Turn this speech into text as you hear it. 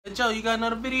Joe, you got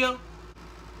another video?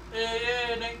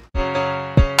 Yeah, nigga.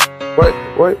 Wait.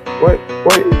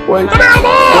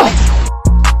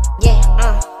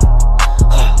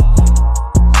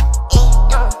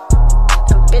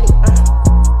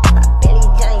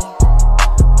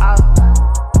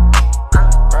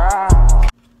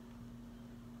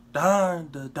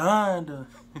 Donda.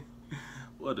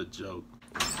 What a joke.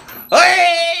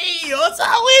 Hey, what's up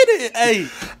with it?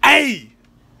 Hey,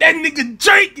 that nigga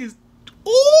Drake is,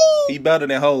 ooh, he better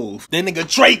than Hov. That nigga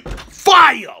Drake,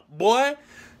 fire, boy.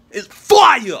 It's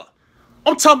fire.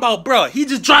 I'm talking about, bro, he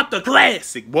just dropped a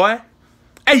classic, boy.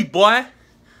 Hey, boy.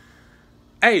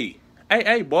 Hey,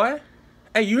 boy.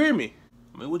 Hey, you hear me?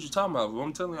 I mean, what you talking about, bro?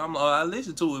 I'm telling you, I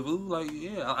listen to it, bro. Like,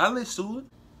 yeah, I listen to it.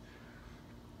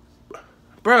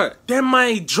 Bruh, that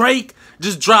man Drake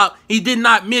just dropped. He did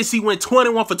not miss. He went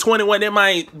 21 for 21. That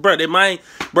man,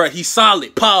 bruh, he's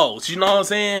solid. Pause. You know what I'm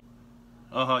saying?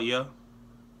 Yeah.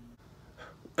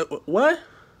 What?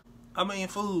 I mean,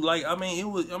 fool. Like, it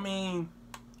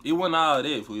wasn't all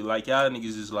that, fool. Like, y'all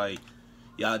niggas is like,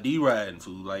 y'all D-riding,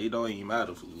 fool. Like, it don't even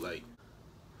matter, fool. Like,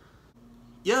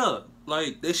 yeah,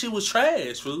 like, that shit was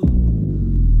trash, fool.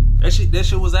 That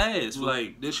shit was ass.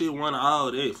 Like, that shit wasn't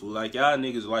all that, fool. Like, y'all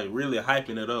niggas, like, really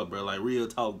hyping it up, bro. Like, real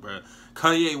talk, bro.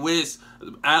 Kanye West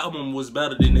album was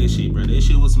better than that shit, bro. That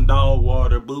shit was some dog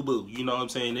water, boo-boo. You know what I'm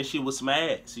saying? That shit was some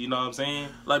ass. You know what I'm saying?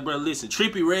 Like, bro, listen.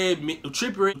 Trippie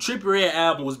Redd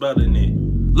album was better than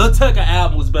that. Lil Tucker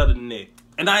album was better than that.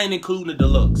 And I ain't including the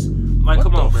deluxe. Like,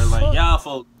 come on, bro. Like, y'all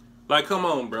folk. Like, come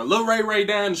on, bro. Lil Ray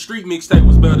Down the Street mixtape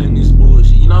was better than this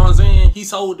bullshit. You know what I'm saying? He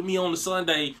sold to me on the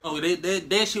Sunday. Oh,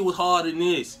 that shit was harder than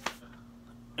this.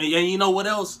 And you know what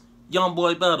else? Young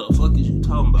boy better. Fuck is you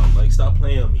talking about? Like, stop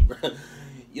playing with me, bro.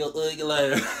 Yo, ugly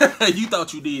ass. You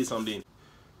thought you did something.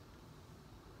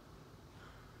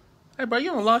 Hey, bro,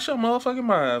 you done lost your motherfucking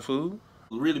mind, fool.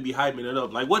 Really be hyping it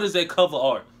up. Like, what is that cover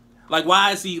art? Like,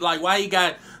 why he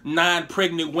got 9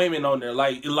 pregnant women on there?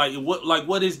 Like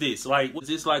what is this? Like, is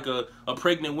this like a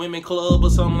pregnant women club or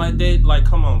something like that? Like,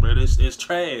 come on, bro. It's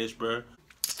trash, bro.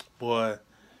 Boy.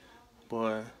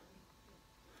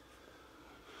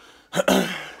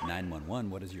 911,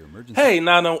 what is your emergency? Hey,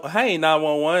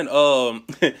 911.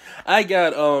 I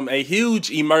got a huge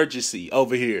emergency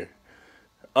over here.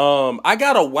 I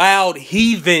got a wild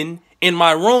heathen in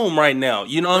my room right now.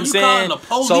 You know what I'm saying? The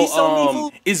police on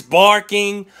me, it's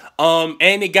barking.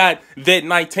 And it got Vet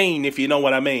 19, if you know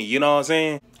what I mean. You know what I'm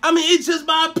saying? I mean, it's just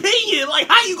my opinion. Like,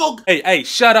 how you go? Hey,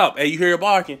 shut up. Hey, you hear it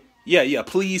barking? Yeah.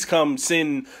 Please come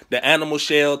send the animal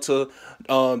shelter,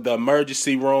 the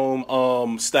emergency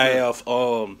room, staff.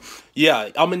 Yeah,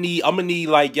 I'm gonna need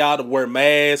like y'all to wear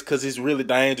masks because it's really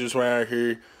dangerous around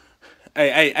here.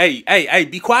 Hey,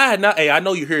 be quiet now. Hey, I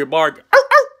know you hear it barking.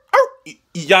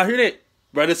 Y'all hear that?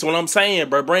 Bro, that's what I'm saying,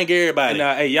 bro. Bring everybody.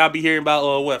 Now, hey, y'all be hearing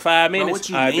about, what, 5 minutes?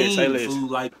 Bro, what you mean, say less. fool?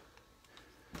 Like,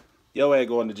 yo ain't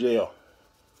going to jail.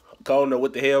 I don't know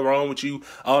what the hell wrong with you.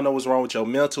 I don't know what's wrong with your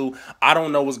mental. I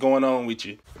don't know what's going on with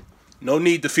you. No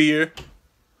need to fear.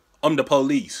 I'm the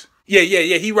police. Yeah.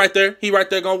 He right there. He right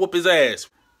there gonna whoop his ass.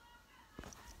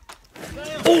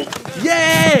 Oh,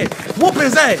 yeah! Whoop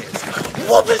his ass!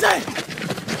 Whoop his ass!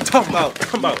 Talk about,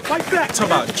 fight back. Talk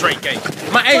about Drake,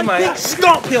 man,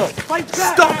 stomp him. Fight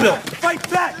back. Stomp him. Fight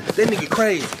back. That nigga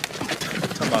crazy.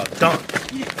 Talk about dunk.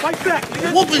 Yeah, fight back,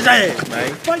 nigga. Whoop his ass,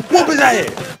 man. Fight back. Whoop his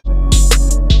ass.